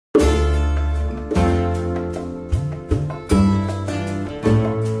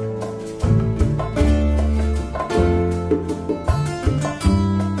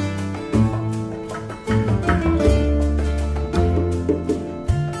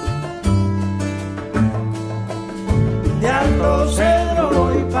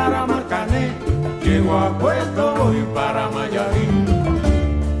llego a Puerto, voy para Mayarín.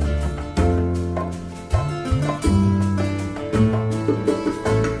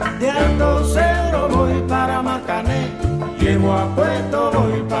 De Alto Cedro voy para Marcané, llego a Puerto,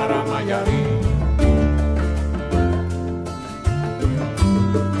 voy para Mayarín.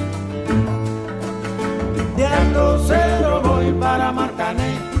 De Alto Cedro voy para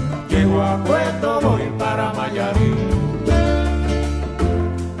Marcané, llego a Puerto, voy para Mayarín.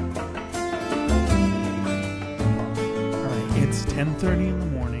 It's 10:30 in the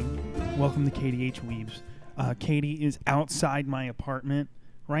morning. Welcome to KDHWEEBS. Katie is outside my apartment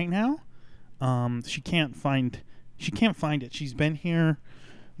right now. She can't find it. She's been here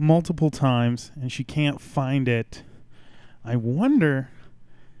multiple times and she can't find it. I wonder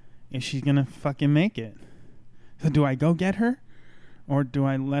if she's gonna fucking make it. So do I go get her, or do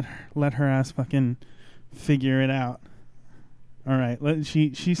I let her ass fucking figure it out? All right.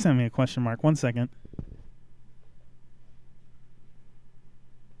 She sent me a question mark. 1 second.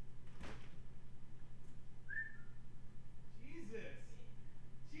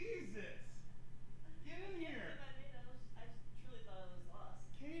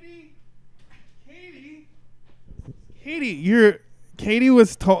 Katie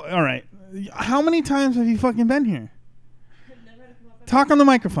was told. All right. How many times have you fucking been here? Talk on the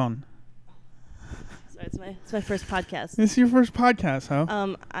microphone. Sorry, it's my first podcast. This is your first podcast,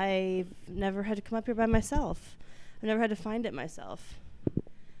 huh? I've never had to come up here by myself. I've never had to find it myself.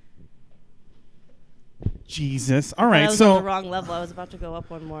 Jesus. All right. I was on the wrong level. I was about to go up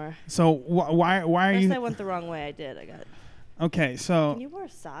one more. So why are First you? I went the wrong way. I did. I got. Okay. So. Can you wear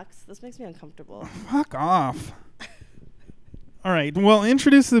socks? This makes me uncomfortable. Fuck off. All right. Well,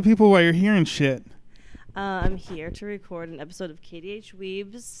 introduce the people while you're hearing shit. I'm here to record an episode of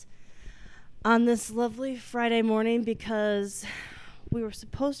KDHWEEBS on this lovely Friday morning because we were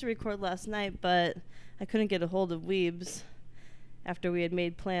supposed to record last night, but I couldn't get a hold of Weebs after we had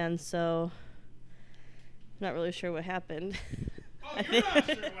made plans, so I'm not really sure what happened. Oh, you're not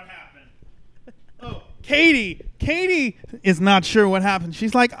sure what happened. Oh, Katie is not sure what happened.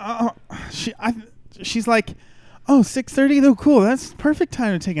 She's like, she's like, oh, 6:30 though, cool. That's perfect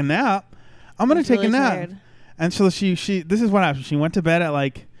time to take a nap. I'm gonna take a nap. Tired. And so she this is what happened. She went to bed at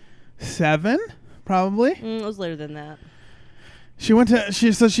like 7, probably. It was later than that. She went to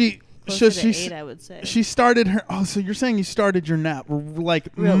Closer to 8, I would say. She started her. Oh, so you're saying you started your nap like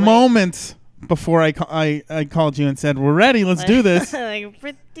Real moments before I called you and said we're ready. Let's do this. Like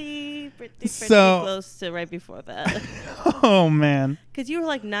pretty close to right before that. Oh man. Because you were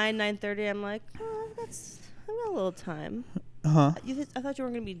like 9:30. I'm like, I've got a little time. Uh-huh. I thought you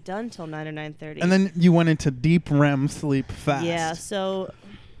weren't going to be done till 9 or 9:30. And then you went into deep REM sleep fast. Yeah, so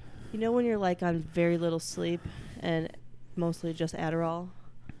you know when you're like on very little sleep and mostly just Adderall,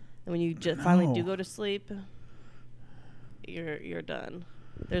 and when you finally do go to sleep, you're done.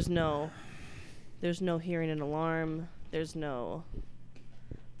 There's no hearing an alarm. There's no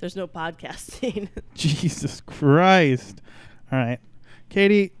podcasting. Jesus Christ. All right.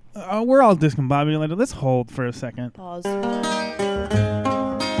 Katie, we're all discombobulated. Let's hold for a second. Pause.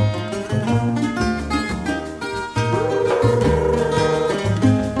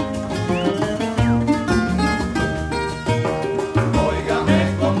 Óigame,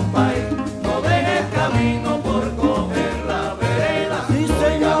 compay, no deje el camino por coger la vereda.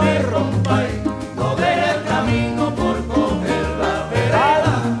 Óigame, compay, no deje el camino por coger la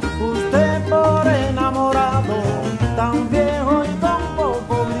vereda. Usted por enamorado, tan viejo y tan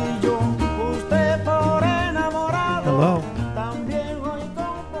poco brillo. Usted por enamorado. Hello. Tan viejo y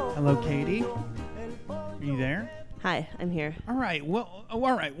tan poco. Hello, Katie. Are you there? Hi, I'm here. All right. Well,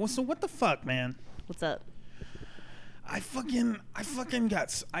 so what the fuck, man? What's up? I fucking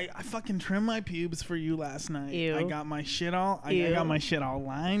trimmed my pubes for you last night. Ew. I got my shit all Ew.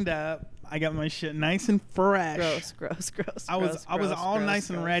 lined up. I got my shit nice and fresh. Gross. I was all nice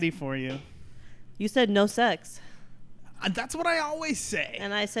and ready for you. You said no sex. That's what I always say.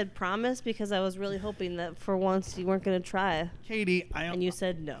 And I said promise because I was really hoping that for once you weren't going to try. Katie, and you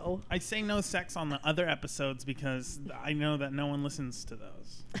said no. I say no sex on the other episodes because I know that no one listens to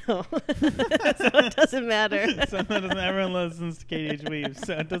those. Oh. So it doesn't matter. Everyone listens to KDHWEEBS,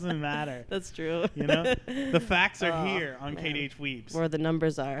 so it doesn't matter. That's true. You know? The facts are here on KDHWEEBS. Where the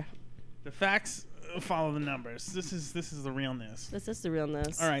numbers are. The facts follow the numbers. This is the realness. This is the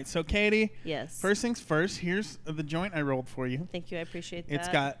realness. All right, so Katie. Yes. First things first. Here's the joint I rolled for you. Thank you. I appreciate that. It's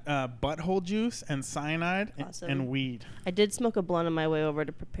got butthole juice and cyanide and weed. I did smoke a blunt on my way over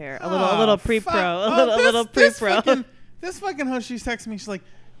to prepare a little pre-pro. A little pre-pro. This fucking host, she's texting me. She's like,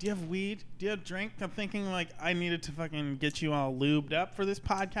 "Do you have weed? Do you have drink?" I'm thinking like I needed to fucking get you all lubed up for this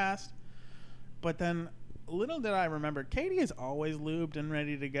podcast. But then, little did I remember, Katie is always lubed and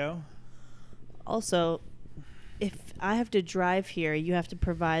ready to go. Also, if I have to drive here, you have to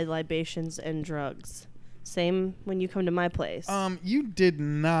provide libations and drugs. Same when you come to my place. You did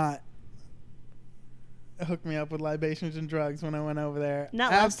not hook me up with libations and drugs when I went over there.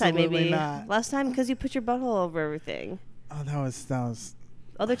 Not last time, Absolutely maybe. not. Last time because you put your butthole over everything. Oh, that was.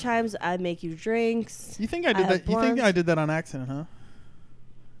 Other times I make you drinks. You think I did that? You think I did that on accident, huh?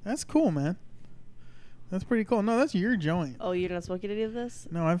 That's cool, man. That's pretty cool. No, that's your joint. Oh, you're not smoking any of this?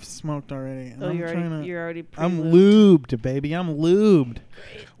 No, I've smoked already. And Oh, I'm you're already I'm pre-lubed. lubed, baby. I'm lubed.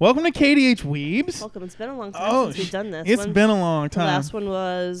 Great. Welcome to KDHWEEBS. Welcome. It's been a long time since we've done this. It's been a long The time. last one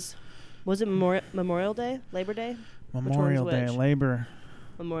was it Memorial Day? Labor Day? Memorial Day, which? Labor.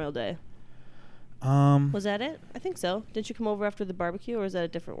 Memorial Day. Was Was that it? I think so. Didn't you come over after the barbecue, or is that a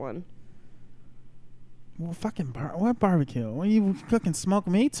different one? well, fucking what barbecue? What, you cooking smoked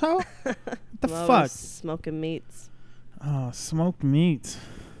meats, ho? What the Well, fuck? Smoking meats. Oh, smoked meats.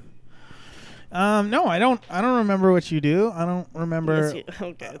 No, I don't remember what you do. I don't remember. Yes,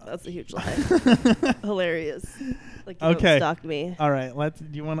 okay, that's a huge lie. Hilarious. Like you Okay. don't stalk me. All right, do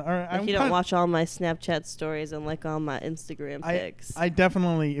you want to? All right, Like you don't watch all my Snapchat stories and like all my Instagram pics. I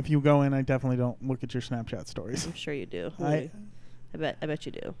definitely, if you go in, I definitely don't look at your Snapchat stories. I'm sure you do. I bet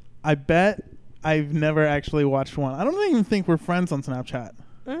you do. I bet I've never actually watched one. I don't even think we're friends on Snapchat.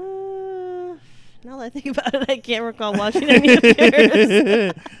 Now that I think about it, I can't recall watching any of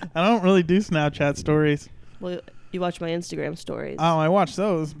yours. I don't really do Snapchat stories. Well, you watch my Instagram stories. Oh, I watch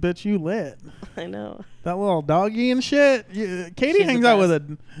those. Bitch, you lit. I know. That little doggy and shit. Katie She's hangs the out with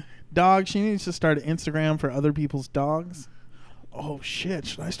best. a dog. She needs to start an Instagram for other people's dogs. Oh, shit.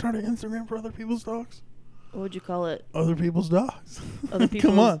 Should I start an Instagram for other people's dogs? What would you call it? Other people's dogs. Other people's,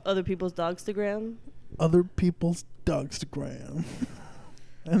 Come on. Other people's Dogstagram? Other people's Dogstagram.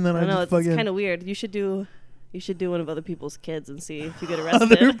 And then I I don't know. just It's fucking... kind of weird. You should do one of other people's kids and see if you get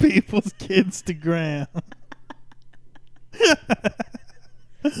arrested. Other people's Kidstagram.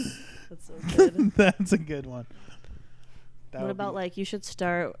 That's so good. That's a good one. That What would about be- like you should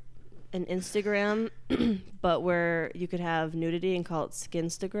start an Instagram, but where you could have nudity and call it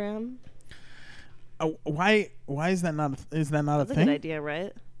Skinstagram? Oh, why is that not? Is that not That's a a thing? good idea,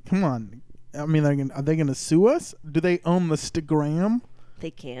 right? Come on. I mean, are they gonna sue us? Do they own the Stagram? They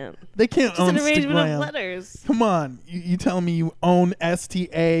can't. They can't Just own an arrangement of Stagram. letters. Come on, you telling me you own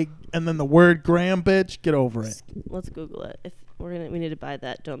STA and then the word gram, bitch? Get over it. Let's Google it. If we need to buy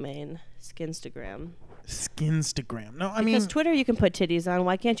that domain, Skinstagram. Skinstagram. No, I Because mean Twitter you can put titties on.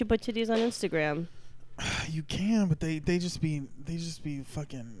 Why can't you put titties on Instagram? you can, but they just be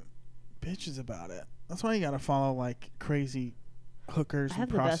fucking bitches about it. That's why you gotta follow like crazy hookers I have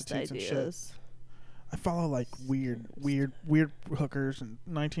and the best prostitutes and shit. ideas. I follow like weird hookers and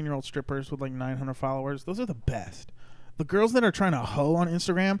 19-year-old strippers with like 900 followers. Those are the best. The girls that are trying to hoe on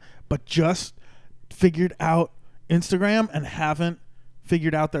Instagram but just figured out Instagram and haven't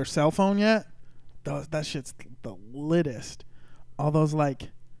figured out their cell phone yet. That shit's the littest. All those like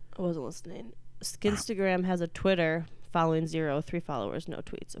I wasn't listening. Skinstagram has a Twitter, following 0, 3 followers, no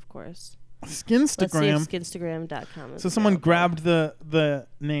tweets, of course. Let's see Skinstagram. if Skinstagram.com is So someone available. grabbed the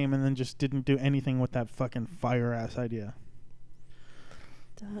name and then just didn't do anything with that fucking fire ass idea.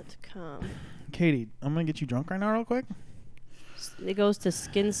 .com. Katie, I'm gonna get you drunk right now real quick. It goes to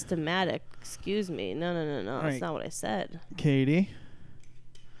Skinstamatic. Excuse me. No. All That's right. not what I said. Katie.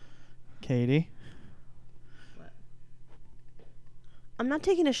 I'm not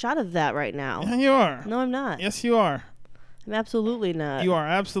taking a shot of that right now. Yeah, you are. No, I'm not. Yes, you are. I'm absolutely not. You are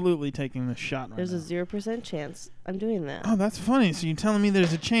absolutely taking the shot right There's now. a 0% chance I'm doing that. Oh, that's funny. So you're telling me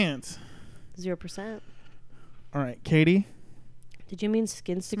there's a chance. 0%. All right, Katie. Did you mean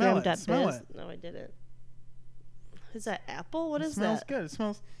Skinstagram.biz? Smell it. No, I didn't. Is that apple? What It is smells that? good. It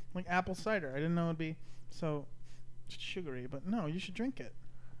smells like apple cider. I didn't know it'd be so sugary, but no, you should drink it.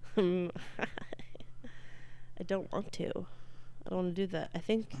 I don't want to. I don't want to do that. I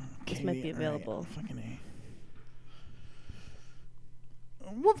think this might be Katie, all right, available. fucking A.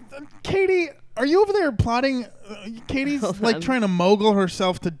 What, Katie, are you over there plotting? Katie's Hold like on. trying to mogul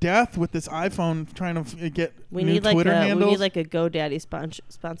herself to death with this iPhone, trying to get We new need like Twitter a handles. GoDaddy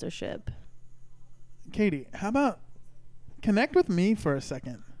sponsorship. Katie, how about connect with me for a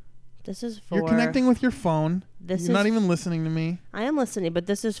second? This is for. You're connecting with your phone. This You're not is- even listening to me. I am listening, but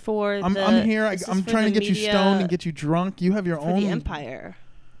this is for. I'm here. I'm trying to get you stoned and get you drunk. You have your for own the empire.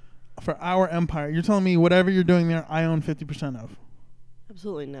 for our empire. You're telling me whatever you're doing there, I own 50% of.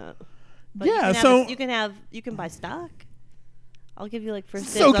 Absolutely not. But Yeah, you can so you can buy stock. I'll give you like first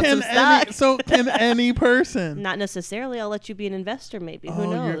dibs So on can some stock. so can any person. Not necessarily. I'll let you be an investor, maybe. Who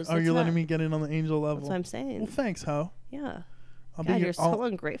Oh, knows? you're letting me get in on the angel level. That's what I'm saying. Well, thanks, ho. Yeah. I'll God, be you're so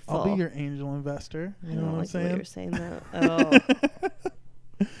ungrateful. I'll be your angel investor. You know what I'm The way saying? you're saying that at all.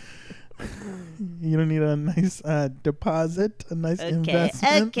 You don't need a nice deposit, a nice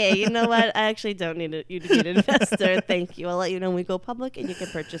investment. Okay, you know what? I actually don't need you to be an investor. Thank you. I'll let you know when we go public and you can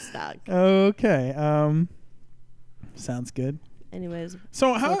purchase stock. Okay. Sounds good. Anyways.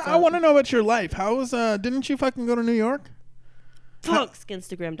 So I want to know about your life. How was didn't you fucking go to New York? Fuck,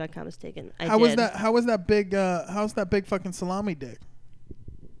 Skinstagram.com is taken. How was that big how's that big fucking salami dick?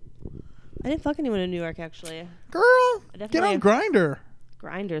 I didn't fuck anyone in New York, actually. Girl, get on Grindr.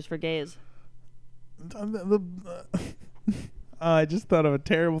 Grinders for gays. I just thought of a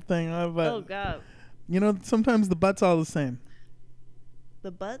terrible thing. But Oh, God. You know, sometimes the butt's all the same.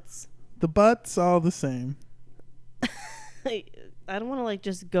 The butts? The butt's all the same. I don't want to, like,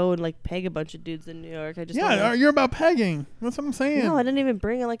 just go and, like, peg a bunch of dudes in New York. I just you're about pegging. That's what I'm saying. No, I didn't even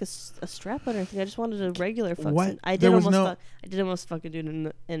bring, like, a strap on or anything. I just wanted a regular fuck. What? I did almost fuck a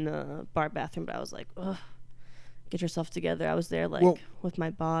dude in a bar bathroom, but I was like, ugh. Get yourself together. I was there, like, with my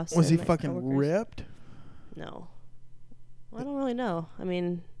boss. Was he my fucking coworkers. ripped? No. Well, I don't really know. I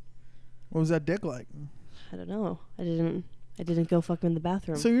mean, what was that dick like? I don't know. I didn't go fuck him in the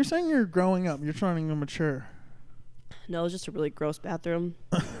bathroom. So you're saying you're growing up. You're trying to mature. No, it was just a really gross bathroom.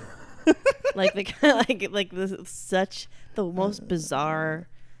 Like the kind of like the most bizarre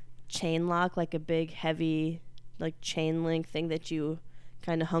chain lock, like a big heavy like chain link thing that you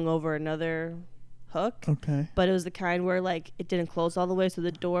kind of hung over another hook. Okay. But it was the kind where like it didn't close all the way, so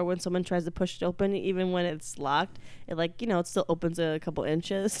the door, when someone tries to push it open, even when it's locked, it like, you know, it still opens a couple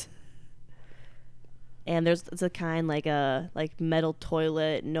inches. And it's a kind like a metal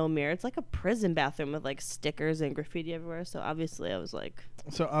toilet, no mirror. It's like a prison bathroom with like stickers and graffiti everywhere. So obviously I was like,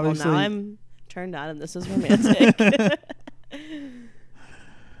 so obviously now I'm turned on and this is romantic.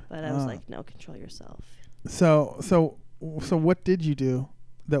 But I was like, no, control yourself. So what did you do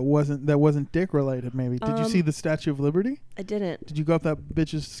that wasn't dick related? Maybe did you see the Statue of Liberty? I didn't. Did you go up that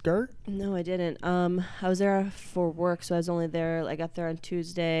bitch's skirt? No, I didn't. I was there for work, so I was only there. I got there on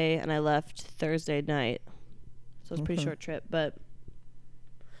Tuesday and I left Thursday night, so it was a pretty short trip. But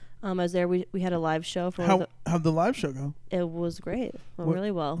I was there. We had a live show for how'd the live show go? It was great. Went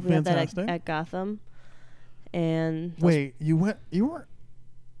really well. We Fantastic. had that at Gotham. And wait, you were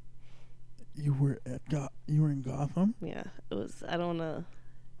in Gotham? Yeah, it was. I don't know.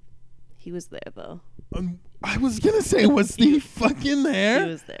 He was there though. I was gonna say, was he fucking there?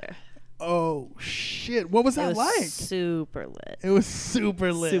 He was there. Oh shit! What was that like? Super lit. It was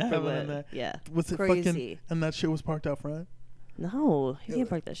super lit. Super lit. There. Yeah. Was it crazy? Fucking? And that shit was parked out front. No, you can't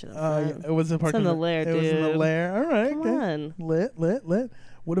park that shit out front. Yeah, it wasn't parked in the lair, dude. It was in the lair. All right. Come on. Lit.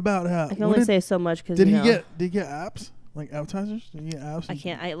 What about? I can only say so much because did he get apps? Like appetizers? Did he get apps? I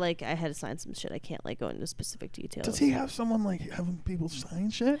can't. I had to sign some shit. I can't like go into specific details. Does he have someone like having people sign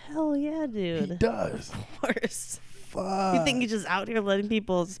shit? Hell yeah, dude. He does. Of course. Fuck. You think he's just out here letting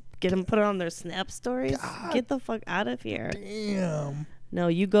people get him put it on their Snap stories? God. Get the fuck out of here. Damn. No,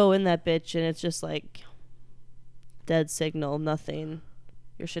 you go in that bitch and it's just like dead signal, nothing.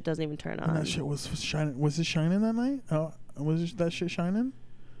 Your shit doesn't even turn on. And that shit was shining. Was it shining that night? Oh, was that shit shining?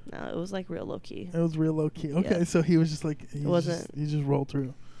 No, it was like real low key. It was real low key. Okay, so he was just like he just rolled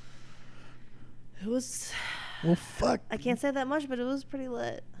through. It was. Well, fuck. I can't say that much, but it was pretty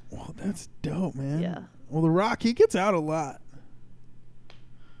lit. Well, that's dope, man. Yeah. Well, The Rock, he gets out a lot.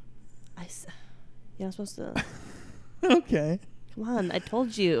 You're not supposed to. Okay. Come on, I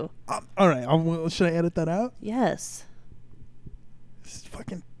told you. All right. Should I edit that out? Yes. This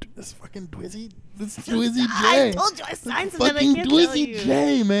fucking Dwizzy J. I told you I signed something. Fucking I can't tell Dwizzy you.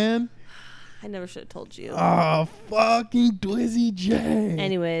 J, man. I never should have told you. Oh, fucking Dwizzy J.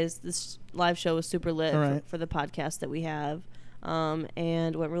 Anyways, this live show was super lit for the podcast that we have,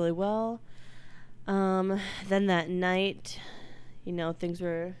 and went really well. Then that night, you know, things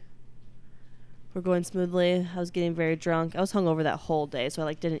were going smoothly. I was getting very drunk. I was hungover that whole day, so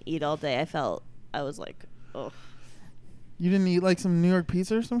I didn't eat all day. I was like, oh. You didn't eat like some New York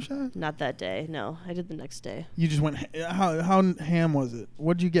pizza or some shit? Not that day. No, I did the next day. You just went. How ham was it?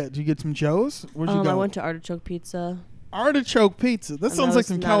 What'd you get? Did you get some Joe's? Where'd you go? I went to Artichoke Pizza. Artichoke pizza. That sounds like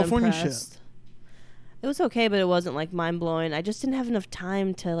some California shit. It was okay, but it wasn't like mind blowing. I just didn't have enough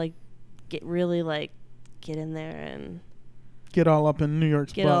time to get in there and get all up in New York.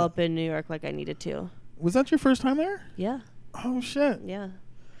 All up in New York like I needed to. Was that your first time there? Yeah. Oh shit. Yeah.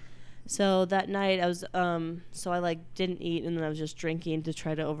 So that night I was so I didn't eat, and then I was just drinking to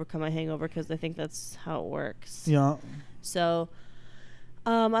try to overcome my hangover because I think that's how it works. Yeah. So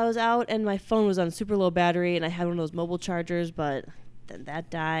I was out and my phone was on super low battery, and I had one of those mobile chargers, but then that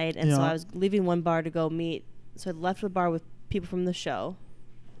died, and so I was leaving one bar to go meet. So I left the bar with people from the show,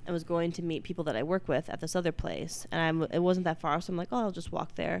 and was going to meet people that I work with at this other place, and it wasn't that far, so I'm like, oh, I'll just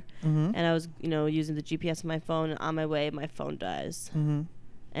walk there. Mm-hmm. And I was, using the GPS on my phone, and on my way, my phone dies, and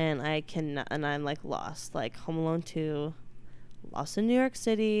I'm like lost, like Home Alone 2, lost in New York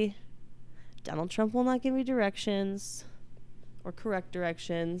City. Donald Trump will not give me directions. Or correct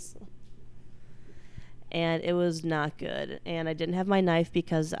directions. And it was not good. And I didn't have my knife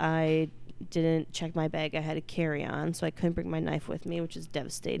because I didn't check my bag. I had a carry-on, so I couldn't bring my knife with me, which is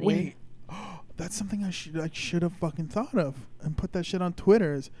devastating. Wait, that's something I should have fucking thought of and put that shit on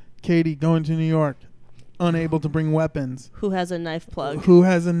Twitter. Is Katie going to New York, unable to bring weapons? Who has a knife plug? Who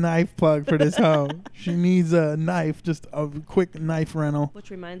has a knife plug for this hoe? She needs a knife, just a quick knife rental.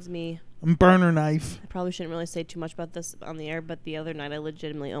 Which reminds me, Burner knife. I probably shouldn't really say too much about this on the air, but the other night I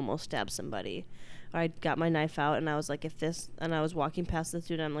legitimately almost stabbed somebody. I got my knife out, and I was like, and I was walking past this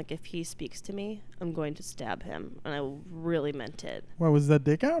dude, and I'm like, if he speaks to me, I'm going to stab him. And I really meant it. What, was that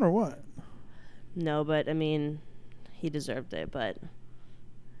dick out or what? No, but I mean, he deserved it. But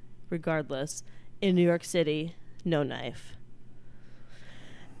regardless, in New York City, no knife.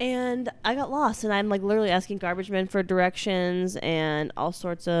 And I got lost, and I'm like literally asking garbage men for directions and all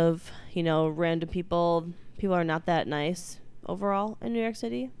sorts of, random people. People are not that nice overall in New York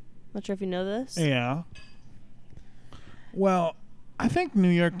City. Not sure if you know this. Yeah. Well, I think New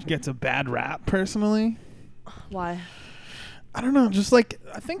York gets a bad rap, personally. Why? I don't know. Just like,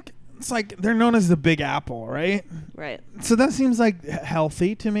 I think it's like they're known as the Big Apple, right? Right. So that seems like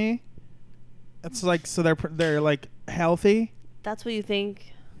healthy to me. It's like, so they're like healthy. That's what you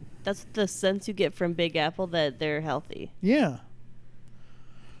think. That's the sense you get from Big Apple, that they're healthy. Yeah.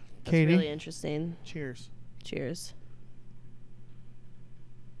 That's Katie? really interesting. Cheers. Cheers.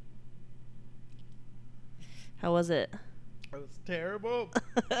 How was it? It was terrible.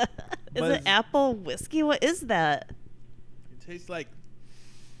 Is it apple whiskey? What is that? It tastes like,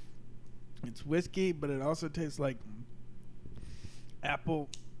 it's whiskey, but it also tastes like apple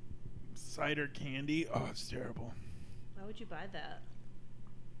cider candy. Oh, it's terrible. Why would you buy that?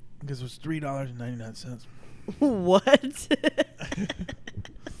 Because it was $3.99. What?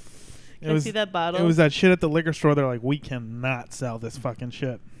 Can I see that bottle? It was that shit at the liquor store. They're like, we cannot sell this fucking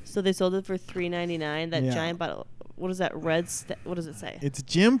shit. So they sold it for $3.99. That Yeah. giant bottle. What is that? What does it say? It's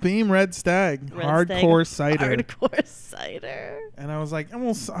Jim Beam Red Stag. Red Hardcore Stag. cider. Hardcore cider. And I was like,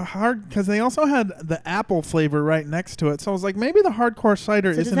 almost hard, because they also had the apple flavor right next to it. So I was like, maybe the hardcore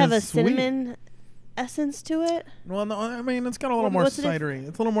cider So isn't does it have as a sweet. cinnamon essence to it? Well, no, I mean, it's got a little more cidery.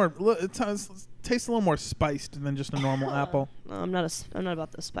 It's a little more. It tastes a little more spiced than just a normal apple. No, I'm not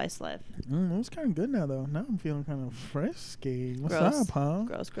about the spice life. It was kind of good now, though. Now I'm feeling kind of frisky. What's Gross. up, huh?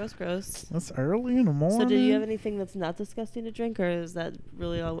 Gross. It's early in the morning. So do you have anything that's not disgusting to drink, or is that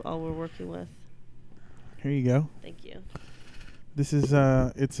really all we're working with? Here you go. Thank you. This is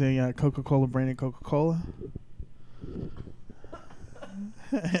it's a Coca-Cola branded Coca-Cola.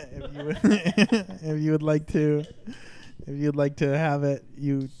 if you would like to have it,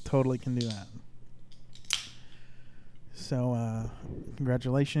 you totally can do that. So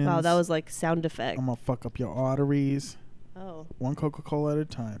congratulations. Wow, that was like sound effect. I'm gonna fuck up your arteries. Oh. One Coca-Cola at a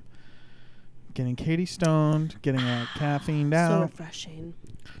time. Getting Katie stoned, getting caffeined out. So refreshing.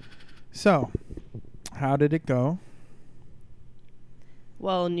 So, how did it go?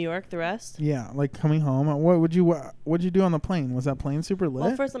 Well, New York, the rest? Yeah, like coming home. What'd you do on the plane? Was that plane super lit?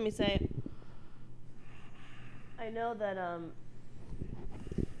 Well, first let me say, I know that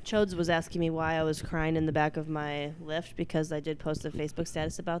Chodes was asking me why I was crying in the back of my Lyft, because I did post a Facebook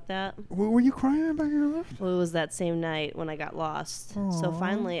status about that. Were you crying in the back of your Lyft? Well, it was that same night when I got lost. Aww. So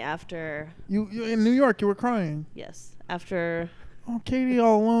finally, after... You in New York, you were crying. Yes. After... Oh, Katie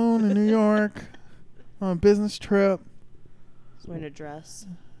all alone in New York on a business trip. I was wearing a dress.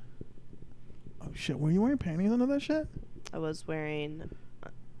 Oh, shit. Were you wearing panties under that shit? I was wearing...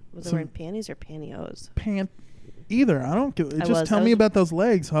 Was I wearing panties or pantyhose? Either. I don't give. Just tell me about those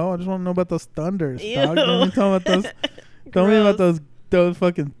legs, ho. I just want to know about those thunders. Ew. Dog. Tell me about those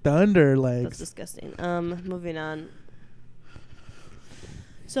fucking thunder legs. That's disgusting. Moving on.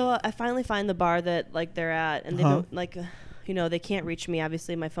 So I finally find the bar that like they're at, and they don't they can't reach me.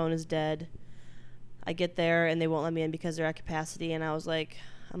 Obviously, my phone is dead. I get there and they won't let me in because they're at capacity. And I'm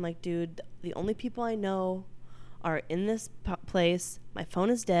like, dude, the only people I know are in this place. My phone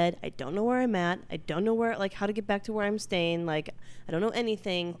is dead. I don't know where I'm at. I don't know how to get back to where I'm staying. Like, I don't know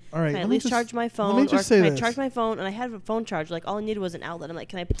anything. All right, can I at least charge my phone? Let me just say I this. charge my phone? And I had a phone charge. Like, all I needed was an outlet. I'm like,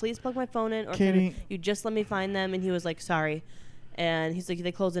 can I please plug my phone in? Or Katie, can you just let me find them? And he was like, sorry. And he's like,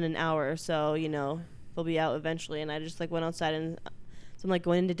 they close in an hour, so, you know, they'll be out eventually. And I just, like, went outside and so I'm, like,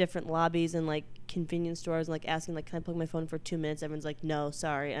 going into different lobbies and, like, convenience stores and, like, asking, like, can I plug my phone for 2 minutes? Everyone's like, no,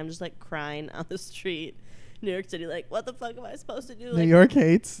 sorry. I'm just, like, crying on the street. New York City, like, what the fuck am I supposed to do? New Like, York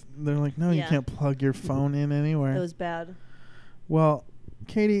hates. They're like, no, you Yeah. can't plug your phone in anywhere. it was bad. Well,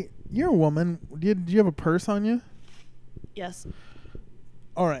 Katie, you're a woman. Do you have a purse on you? Yes.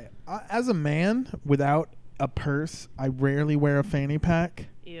 All right. As a man without a purse, I rarely wear a fanny pack.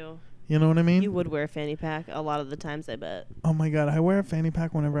 You. You know what I mean? You would wear a fanny pack a lot of the times, I bet. Oh my God, I wear a fanny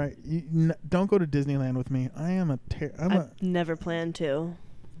pack whenever don't go to Disneyland with me. I am I've never planned to.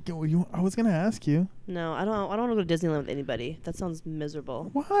 I was gonna ask you. No, I don't want to go to Disneyland with anybody. That sounds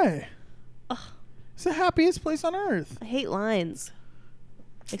miserable. Why? Ugh. It's the happiest place on earth. I hate lines.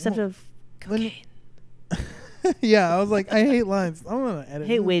 Except Well, of cocaine. Yeah, I was like, I hate lines. I'm gonna edit. I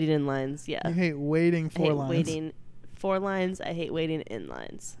hate waiting in lines, yeah. You hate waiting I for hate lines. waiting for lines. I hate waiting in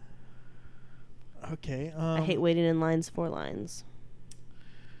lines. Okay. I hate waiting in lines for lines.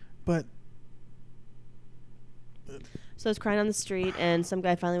 But So I was crying on the street, and some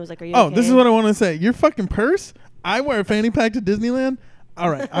guy finally was like, are you oh, okay? this is what I want to say. Your fucking purse. I wear a fanny pack to Disneyland. All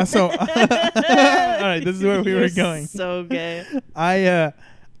right. So all right. This is where we were going. So gay.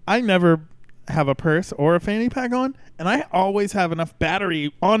 I never have a purse or a fanny pack on, and I always have enough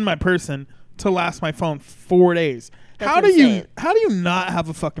battery on my person to last my phone 4 days. That's How do insane. you not have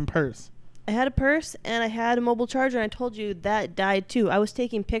a fucking purse? I had a purse and I had a mobile charger, and I told you that died too. I was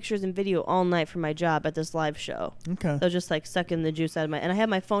taking pictures and video all night for my job at this live show. Okay. So just like sucking the juice out of my, and I had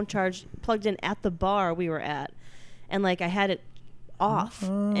my phone charged, plugged in at the bar we were at, and like I had it off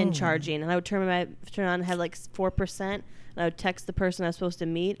and charging, and I would turn on and had like 4%, and I would text the person I was supposed to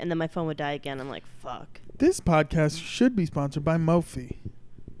meet, and then my phone would die again. I'm like, fuck. This podcast should be sponsored by Mophie.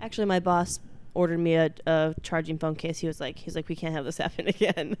 Actually, my boss ordered me a charging phone case. He's like, we can't have this happen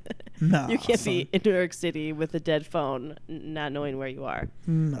again. No, you can't son. be in New York City with a dead phone, not knowing where you are.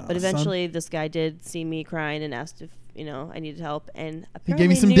 No, But eventually, this guy did see me crying and asked if I needed help. And He apparently,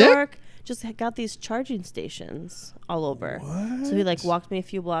 gave you some New dick? York just got these charging stations all over. What? So he like walked me a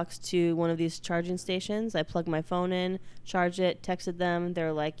few blocks to one of these charging stations. I plugged my phone in, charged it, texted them.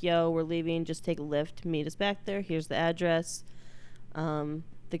 They're like, "Yo, we're leaving. Just take a Lyft. Meet us back there. Here's the address."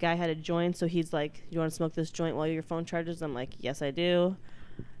 The guy had a joint, so he's like, "You want to smoke this joint while your phone charges?" I'm like, "Yes, I do."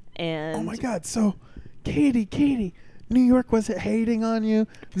 And Oh my God! So, Katie, New York was hating on you.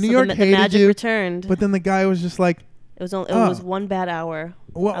 New so York the hated magic you, returned. but then the guy was just like, It was one bad hour.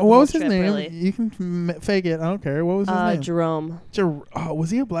 What of the was whole his trip, name? really. You can fake it. I don't care. What was his name? Jerome. Was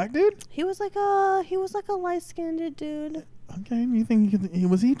he a black dude? He was like a light-skinned dude. Okay. You think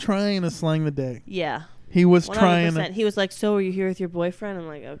was he trying to slang the dick? Yeah. He was 100%. trying to. He was like, "So are you here with your boyfriend?" I'm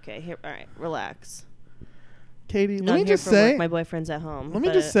like, "Okay, here. All right, relax." Katie, Not let me here just for say. work. My boyfriend's at home. Let me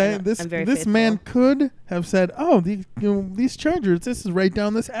but just say I'm this very this man faithful. could have said, "Oh, these chargers. This is right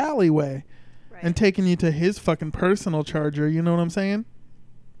down this alleyway," Right. and taken you to his fucking personal charger. You know what I'm saying?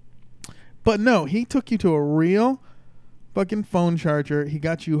 But no, he took you to a real fucking phone charger. He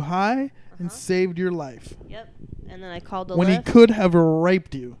got you high and saved your life Yep. And then I called the when he Lyft. could have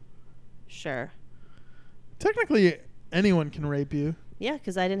raped you. Sure. Technically, anyone can rape you. Yeah,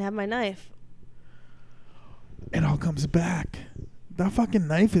 because I didn't have my knife. It all comes back. That fucking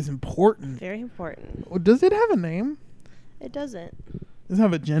knife is important. Very important. Well, does it have a name? It doesn't. Does it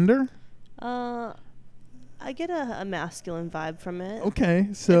have a gender? I get a masculine vibe from it. Okay,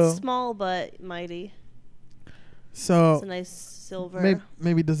 so It's small but mighty. so It's a nice silver.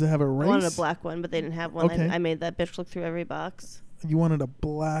 maybe does it have a I race? wanted a black one, but they didn't have one. Okay. I made that bitch look through every box. You wanted a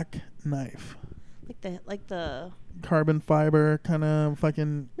black knife, Like the carbon fiber kind of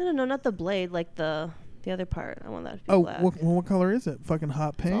fucking. no, not the blade. Like the other part. I want that to be Oh, black. what color is it? Fucking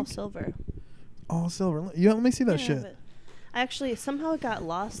hot It's all pink. silver. All silver. Let me see that Yeah, shit. but I actually somehow it got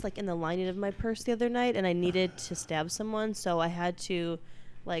lost like in the lining of my purse the other night, and I needed to stab someone, so I had to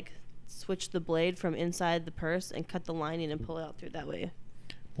like switch the blade from inside the purse and cut the lining and pull it out through that way.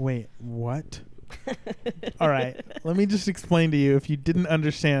 Wait, what? All right, let me just explain to you if you didn't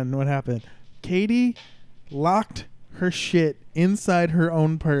understand what happened. Katie locked her shit inside her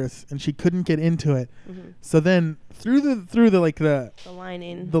own purse, and she couldn't get into it. Mhm. So then through the like The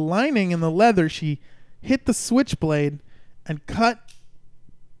lining. the lining and the leather, she hit the switchblade and cut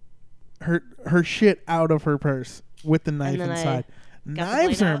her shit out of her purse with the knife then I inside. got the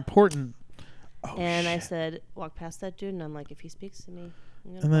Knives blade are out. important. Oh, And I shit. said, walk past that dude, and I'm like, if he speaks to me,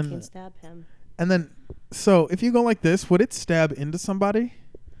 I'm And gonna then- fucking stab him. And then, so if you go like this, would it stab into somebody?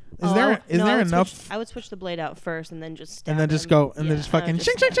 Is there enough? I would switch the blade out first, and then just stab And then just him. go and then Yeah, just I would fucking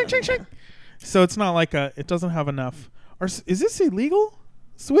shing, stab shing, shing, him. shing. So it's not like it doesn't have enough Is this illegal?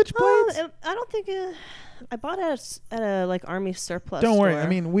 Switchblades? I don't think I bought it at a like army surplus. Don't worry. store. I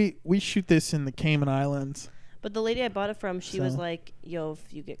mean, we shoot this in the Cayman Islands. But the lady I bought it from, she was So. like, "Yo,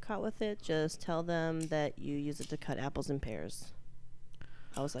 if you get caught with it, just tell them that you use it to cut apples and pears."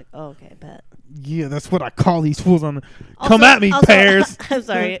 I was like, "Oh, okay, bet." Yeah, that's what I call these fools on. Also- Come at me, also, pears. I'm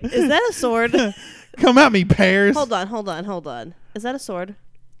sorry. Is that a sword? Come at me, pears. Hold on. Is that a sword?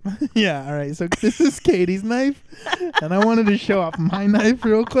 Yeah, all right. So this is Katie's knife, and I wanted to show off my knife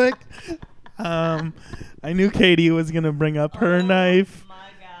real quick. I knew Katie was gonna bring up her knife. My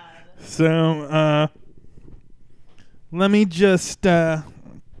God. So let me just.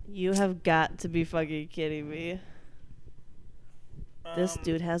 You have got to be fucking kidding me. This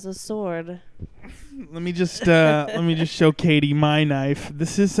dude has a sword. Let me just show Katie my knife.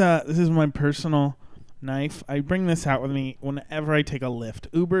 This is my personal knife. I bring this out with me whenever I take a lift.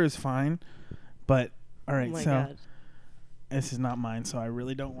 Uber is fine, but all right. Oh my So God. this is not mine, so I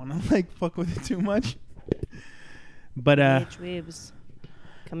really don't want to like fuck with it too much. But KDHWEEBS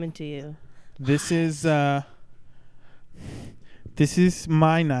coming to you. this is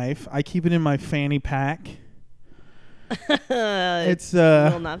my knife. I keep it in my fanny pack. It's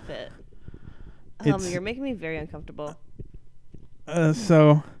will not fit. it's- You're making me very uncomfortable.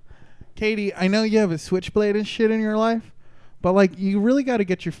 So, Katie, I know you have a switchblade and shit in your life, but like you really got to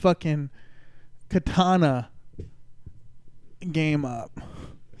get your fucking katana game up.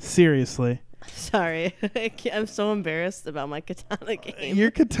 Seriously. Sorry, I'm so embarrassed about my katana game.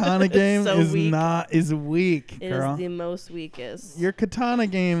 Your katana It's game so is weak. weak, It girl. is the most weakest. Your katana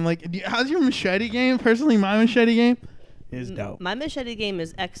game, like, how's your machete game? Personally, my machete game is dope. My machete game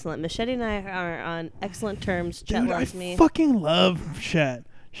is excellent. Machete and I are on excellent terms. Chet Dude, I loves me. fucking love Chet.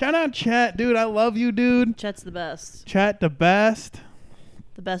 Shout out Chet, dude. I love you, dude. Chet's the best. Chet, the best.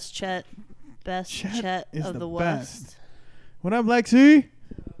 The best Chet. Best Chet Chet is of the the best. West. What up, Lexi?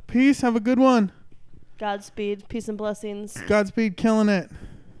 Peace. Have a good one. Godspeed. Peace and blessings. Godspeed, killing it.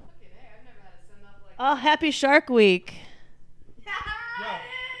 Oh, happy Shark Week.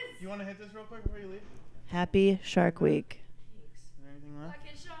 You want to hit this real quick before you leave? Happy Shark Week. Anything left?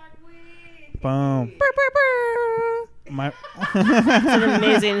 Shark Week. Boom. Brr, brr, brr. My It's an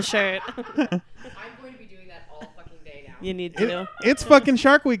amazing shirt. I'm going to be doing that all fucking day now. You need to know. It's fucking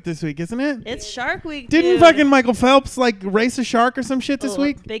Shark Week this week, isn't it? It's Shark Week. Didn't dude. fucking Michael Phelps like race a shark or some shit this Oh,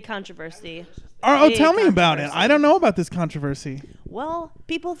 week? Big controversy. Oh, big tell me about it. controversy. I don't know about this controversy. Well,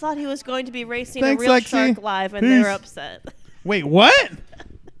 people thought he was going to be racing Thanks, a real Lexi. shark live, and they were Peace. upset. Wait, what?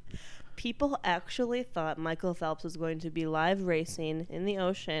 People actually thought Michael Phelps was going to be live racing in the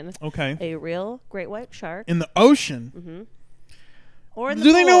ocean Okay. a real great white shark. In the ocean. Mm-hmm. Or in the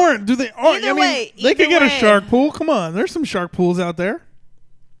Do they know pool. where? Do they? Oh, Either I mean, way, they could either get a way. shark pool. Come on, there's some shark pools out there.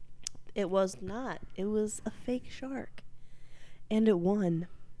 It was not. It was a fake shark. And it won.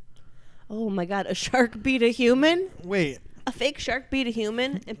 Oh my God, a shark beat a human? Wait, A fake shark beat a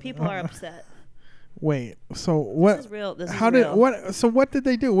human, and people are upset. wait. So what? This is real. This How is did real. what? So what did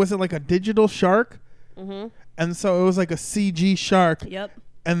they do? Was it like a digital shark? Mm-hmm. And so it was like a CG shark, Yep.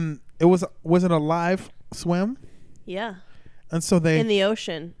 and it was it a live swim? Yeah. And so they In the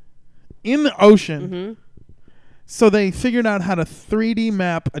ocean. in the ocean. Mm-hmm. So they figured out how to 3D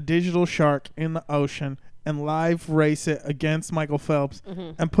map a digital shark in the ocean and live race it against Michael Phelps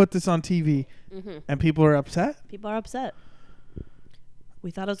and put this on TV. Mm-hmm. And people are upset. People are upset.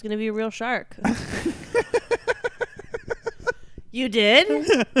 We thought it was going to be a real shark. You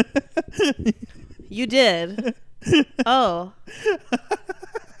did? You did? Oh.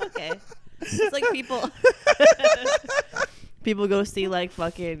 Okay. It's like people... people go see like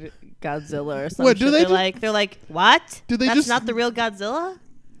fucking Godzilla or something. What, do they they're like, what? Do they That's just- not the real Godzilla?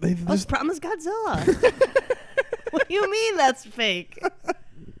 They I was just, promised Godzilla. What do you mean that's fake?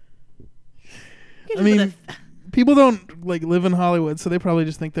 I mean, people don't like live in Hollywood, so they probably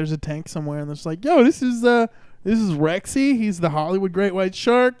just think there's a tank somewhere, and it's like, yo, this is Rexy. He's the Hollywood great white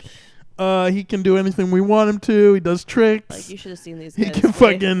shark. He can do anything we want him to. He does tricks. like you should have seen these He guys. can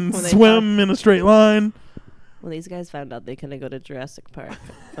fucking when they swim in a straight line. When these guys found out they couldn't go to Jurassic Park,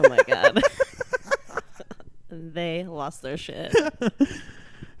 oh my God. They lost their shit.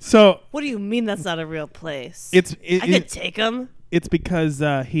 So What do you mean that's not a real place? it's I could take them. it's because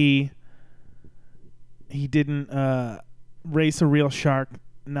he didn't race a real shark.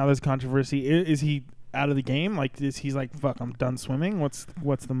 Now there's controversy. Is he out of the game? Like, is he's like, fuck, I'm done swimming? What's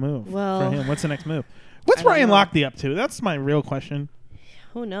the move Well, for him? What's the next move? What's I don't Ryan know. Lochte up to? That's my real question.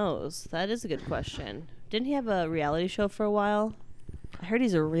 Who knows? That is a good question. Didn't he have a reality show for a while? I heard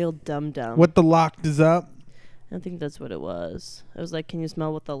he's a real dum-dum. What the locked is up? I think that's what it was. It was like, can you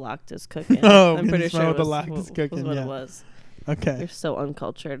smell what the loct is cooking? Oh, I'm can pretty you sure smell it what the was loct is was cooking, what yeah. it was. Okay. You're so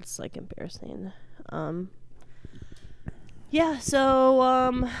uncultured. It's like embarrassing. Yeah. So,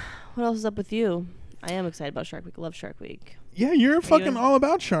 what else is up with you? I am excited about Shark Week. I love Shark Week. Yeah, you're you fucking in? all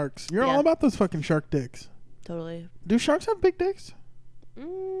about sharks. You're Yeah. all about those fucking shark dicks. Totally. Do sharks have big dicks?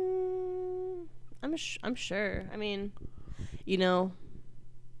 I'm sure. I mean, you know,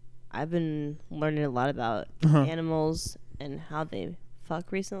 I've been learning a lot about animals and how they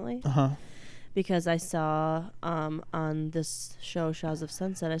fuck recently. Because I saw on this show, Shaws of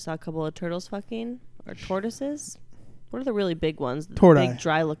Sunset, I saw a couple of turtles fucking, or tortoises. What are the really big ones? The Tortoise. big,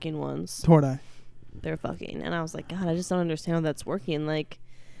 dry-looking ones. Tortoise. They're fucking. And I was like, God, I just don't understand how that's working. Like,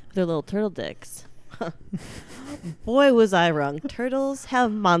 with their little turtle dicks. Boy, was I wrong. Turtles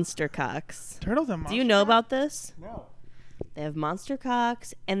have monster cocks. Turtles have Do you know about this? No. They have monster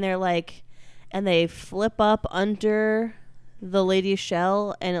cocks, and they're like, and they flip up under the lady's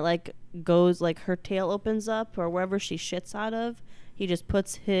shell, and it like goes, like her tail opens up, or wherever she shits out of, he just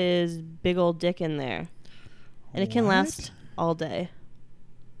puts his big old dick in there. And it can last all day.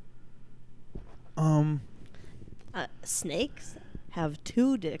 Snakes have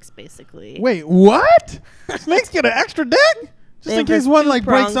 2 dicks, basically. Wait, what? Snakes get an extra dick? Just in case one like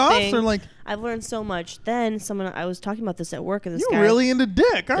breaks off, thing. or like. I've learned so much. Then I was talking about this at work, and this You're guy. really into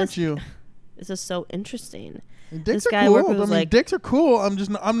dick, aren't this- you? This is so interesting. Dicks this are guy cool. worked with I was mean, like, dicks are cool.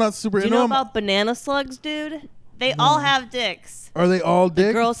 I'm not super do you into know them. about banana slugs, dude? They all have dicks. Are they all The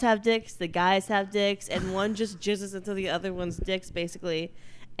dick? girls have dicks, the guys have dicks, and one just jizzes into the other one's dicks, basically.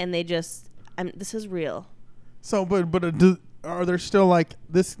 And they just, this is real. So, are there still like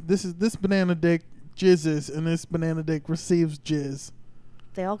this banana dick jizzes and this banana dick receives jizz?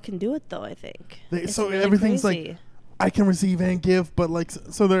 They all can do it, though, I think. It's So really everything's crazy. like, I can receive and give, but like,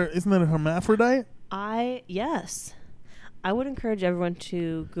 so there isn't that a hermaphrodite? Yes. I would encourage everyone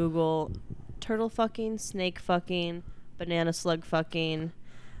to Google turtle fucking, snake fucking, banana slug fucking.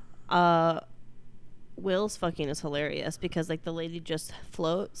 Whales fucking is hilarious because like the lady just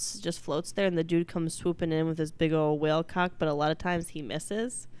floats there, and the dude comes swooping in with his big old whale cock, but a lot of times he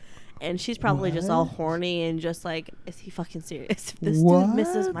misses. And she's probably just all horny and just like, is he fucking serious? If this dude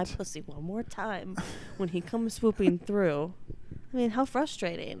misses my pussy one more time when he comes swooping through, I mean, how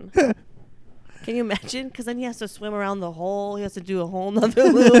frustrating. Can you imagine? Because then he has to swim around the hole. He has to do a whole nother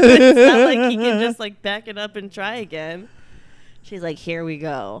loop. It's not like he can just like back it up and try again. She's like, here we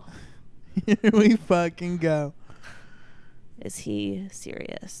go. Here we fucking go. Is he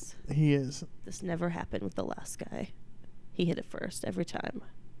serious? He is. This never happened with the last guy. He hit it first every time.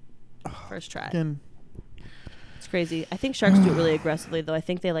 First try. Again. It's crazy. I think sharks do it really aggressively, though. I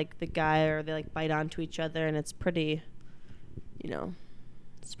think they like the guy, or they like bite onto each other, and it's pretty,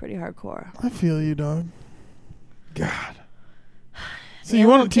 it's pretty hardcore. I feel you, dog. God. So The do you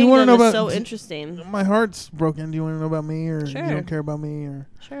want to Kingdom know is about? so interesting. My heart's broken. Do you want to know about me, or Sure. you don't care about me, or?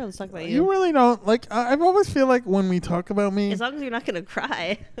 Sure, let's talk about You really don't like. I always feel like when we talk about me, As long as you're not gonna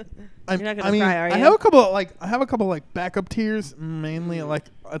cry. you're not gonna cry, are you? I have a couple like backup tears, mainly like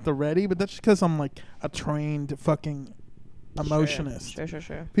at the ready, but that's because I'm like a trained fucking emotionist.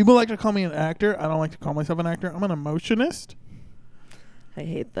 Sure. People like to call me an actor. I don't like to call myself an actor. I'm an emotionist. I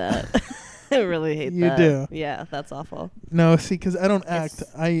hate that. I really hate You that. do. Yeah, that's awful. No, see, because I don't act.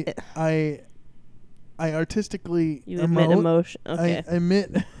 I artistically You emit emotion. Okay. I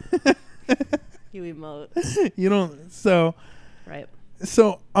emit. You emote. You don't. So. Right.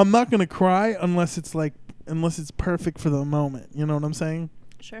 So I'm not gonna cry unless it's perfect for the moment. You know what I'm saying?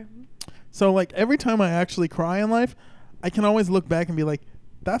 Sure. So like every time I actually cry in life, I can always look back and be like,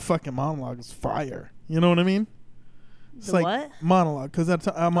 that fucking monologue is fire. You know what I mean? It's The like what? monologue, because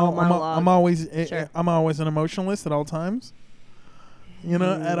I'm monologue. always Sure. I'm always an emotionalist at all times. You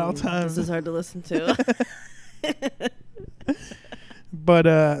know, at all times. This is hard to listen to.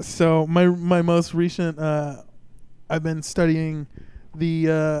 But so my most recent I've been studying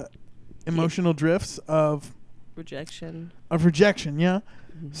the emotional drifts of Rejection. rejection, yeah.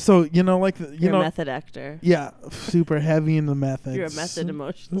 So like You're a method actor. yeah, super heavy in the methods. You're a method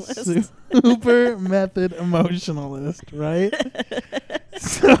emotionalist. Super method emotionalist, right?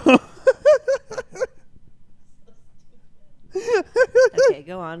 So Okay,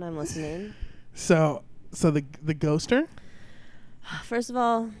 go on. I'm listening. so the ghoster. First of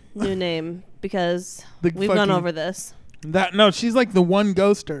all, new name, because The we've gone fucking- over this. She's like the one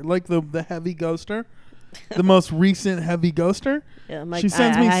ghoster, like the heavy ghoster, the most recent heavy ghoster. Yeah, Mike, She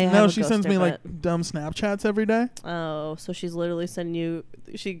sends I have a she sends ghoster, me but- like dumb Snapchats every day. Oh, so she's literally sending you.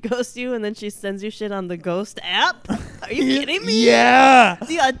 She ghosts you, and then she sends you shit on the Ghost app. Are you kidding me? Yeah.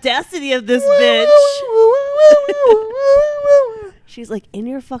 The audacity of this Woo, bitch. woo, woo, woo, She's like, in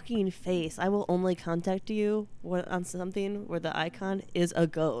your fucking face. I will only contact you on something where the icon is a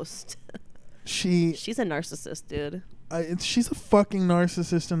ghost. She's a narcissist, dude. She's a fucking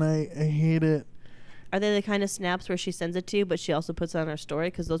narcissist, and I hate it. Are they the kind of snaps where she sends it to you, but she also puts it on her story?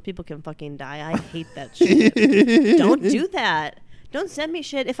 Because those people can fucking die. I hate that shit. Don't do that. Don't send me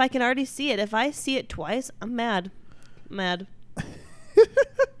shit if I can already see it. If I see it twice, I'm mad.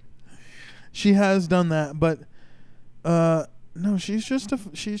 She has done that, but no, she's just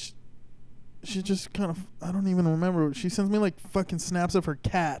she just kind of, I don't even remember. She sends me like fucking snaps of her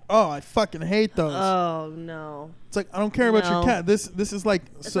cat. Oh, I fucking hate those. Oh no. It's like, I don't care about your cat. This is like,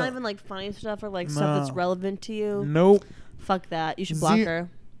 it's not even like funny stuff or like stuff that's relevant to you. Nope. Fuck that. You should block her.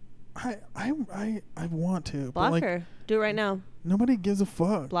 I want to block her. Do it right now. Nobody gives a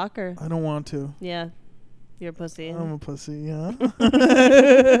fuck. Block her. I don't want to. Yeah. You're a pussy. I'm a pussy, yeah.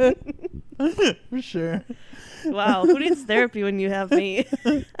 For sure. Wow, who needs therapy when you have me?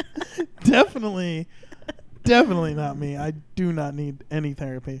 Definitely not me. I do not need any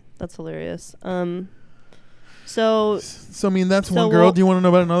therapy. That's hilarious. So I mean, that's one girl. Do you want to know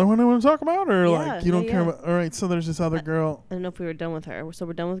about another one I want to talk about? Or like, you don't care about... All right, so there's this other girl. I don't know if we were done with her. So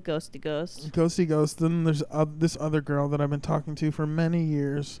we're done with Ghosty Ghost. Ghosty Ghost. Then there's this other girl that I've been talking to for many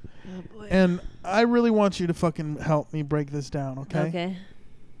years. Oh, boy. And I really want you to fucking help me break this down, okay? Okay.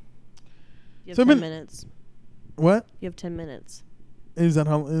 You have 10 minutes. What? You have 10 minutes. Is that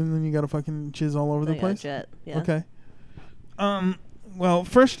how... And then you got to fucking jizz all over the place? Yeah. Okay. Well,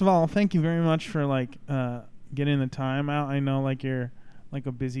 first of all, thank you very much for, like... getting the time out. I know, like, you're like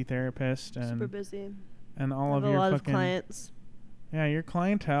a busy therapist and super busy, and all of your a lot fucking of clients. Yeah, your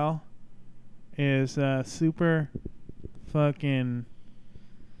clientele is super fucking.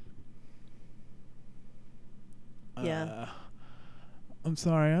 Yeah. I'm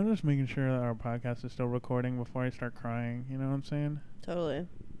sorry. I'm just making sure that our podcast is still recording before I start crying. You know what I'm saying? Totally.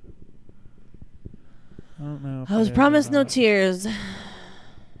 I don't know. I was promised no tears.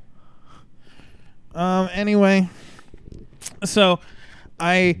 Anyway, so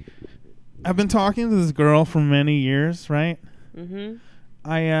I've been talking to this girl for many years, right? Mm-hmm.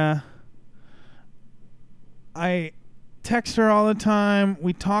 I text her all the time.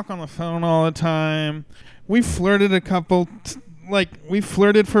 We talk on the phone all the time. We flirted we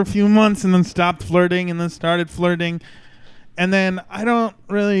flirted for a few months and then stopped flirting and then started flirting. And then I don't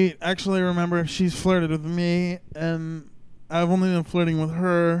really actually remember if she's flirted with me, and I've only been flirting with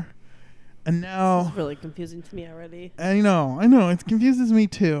her. And now... This is really confusing to me already. I know. It confuses me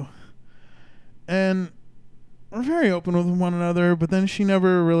too. And we're very open with one another, but then she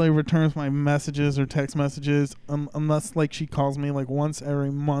never really returns my messages or text messages unless, like, she calls me, like, once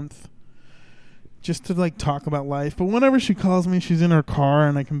every month just to, like, talk about life. But whenever she calls me, she's in her car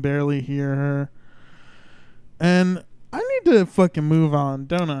and I can barely hear her. And I need to fucking move on,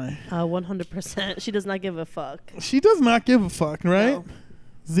 don't I? 100%. She does not give a fuck. She does not give a fuck, right? No.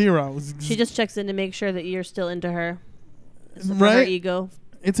 Zero. She just checks in to make sure that you're still into her. Right? Her ego.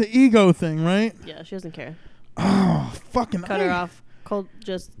 It's an ego thing, right? Yeah, she doesn't care. Oh, fucking cut her off.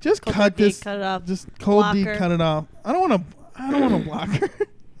 Just cut this. Cut it off. Just cold D, cut it off. I don't want to block her.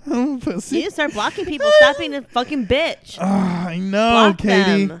 I'm a pussy. You need to start blocking people. Stop being a fucking bitch. I know, block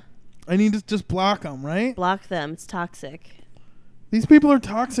Katie. Them. I need to just block them, right? Block them. It's toxic. These people are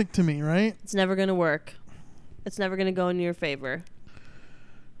toxic to me, right? It's never going to work. It's never going to go in your favor.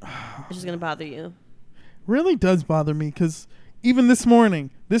 It's just going to bother you. Really does bother me, because even this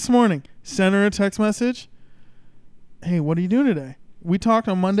morning, sent her a text message. Hey, what are you doing today? We talked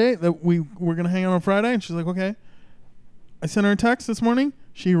on Monday that we're going to hang out on Friday, and she's like, okay. I sent her a text this morning.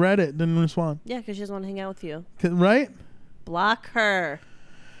 She read it, didn't respond. Yeah, because she doesn't want to hang out with you. Right? Block her.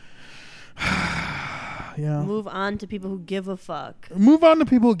 Yeah. Move on to people who give a fuck. Move on to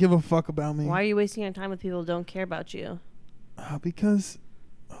people who give a fuck about me. Why are you wasting your time with people who don't care about you? Because...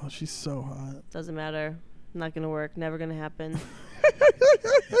 Oh, she's so hot. Doesn't matter. Not going to work. Never going to happen.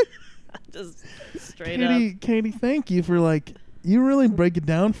 Just straight up. Katie, thank you for, like, you really break it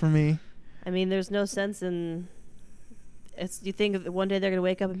down for me. I mean, there's no sense in... You think one day they're going to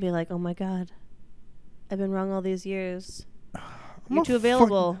wake up and be like, oh my God, I've been wrong all these years. You're too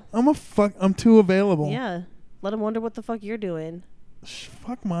available. I'm too available. Yeah. Let them wonder what the fuck you're doing.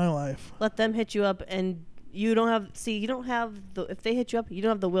 Fuck my life. Let them hit you up, and you don't have... See, you don't have the... If they hit you up, you don't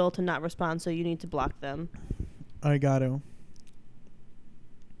have the will to not respond, so you need to block them. I got to.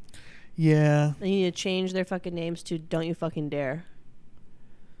 Yeah. And you need to change their fucking names to Don't You Fucking Dare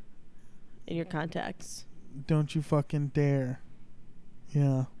in your contacts. Don't you fucking dare.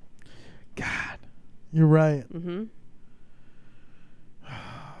 Yeah. God. You're right. Mm-hmm.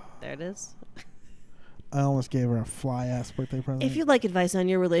 There it is. I almost gave her a fly-ass birthday present. If you'd like advice on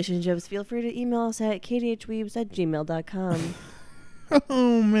your relationships, feel free to email us at kdhweebs@gmail.com.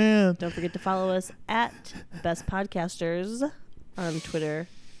 Oh, man. Don't forget to follow us at Best Podcasters on Twitter.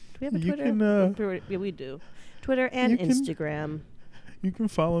 Do we have a You Twitter? can, Yeah, we do. Twitter and you can- Instagram. You can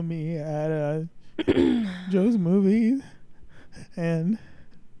follow me at Joe's Movies. And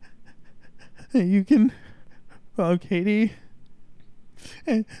you can follow Katie.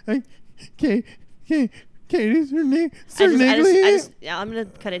 And Katie's her name. Yeah, I'm gonna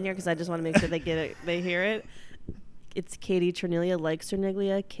cut in here because I just want to make sure they get it. They hear it. It's Katie Terniglia, like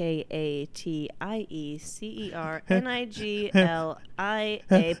Cerniglia,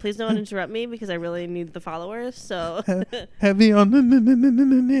 KATIECERNIGLIA. Please don't interrupt me because I really need the followers. So Heavy on the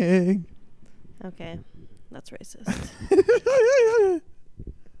nig. okay, that's racist.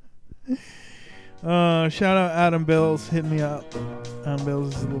 Shout out Adam Bills. Hit me up. Adam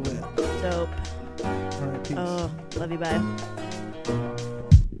Bills is a little bit. Dope. All right, peace. Oh, love you. Bye.